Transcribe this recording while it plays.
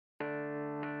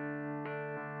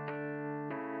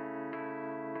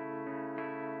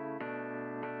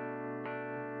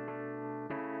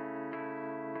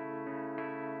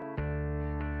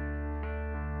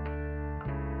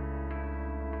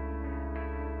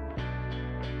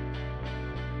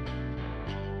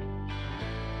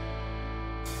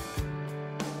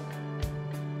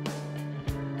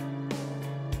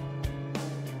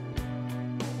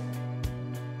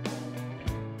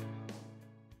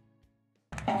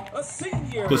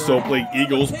The Soap Lake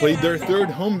Eagles played their third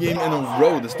home game in a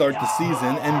row to start the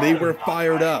season, and they were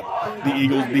fired up. The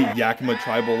Eagles beat Yakima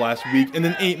Tribal last week in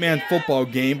an 8-man football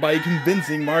game by a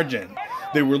convincing margin.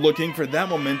 They were looking for that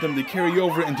momentum to carry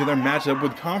over into their matchup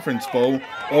with conference foe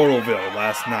Oroville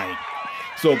last night.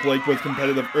 Soap Lake was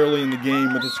competitive early in the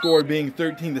game, with the score being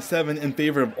 13-7 in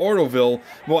favor of Oroville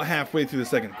about halfway through the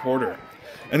second quarter.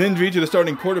 An injury to the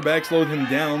starting quarterback slowed him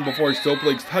down before Soap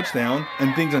Lake's touchdown,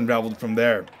 and things unraveled from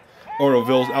there.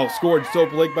 Oroville outscored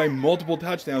Soap Lake by multiple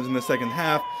touchdowns in the second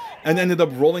half and ended up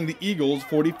rolling the Eagles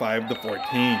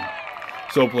 45-14.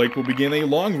 Soap Lake will begin a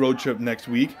long road trip next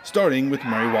week, starting with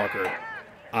Murray Walker.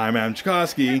 I'm Adam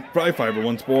Cichoski for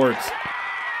iFiber1 Sports.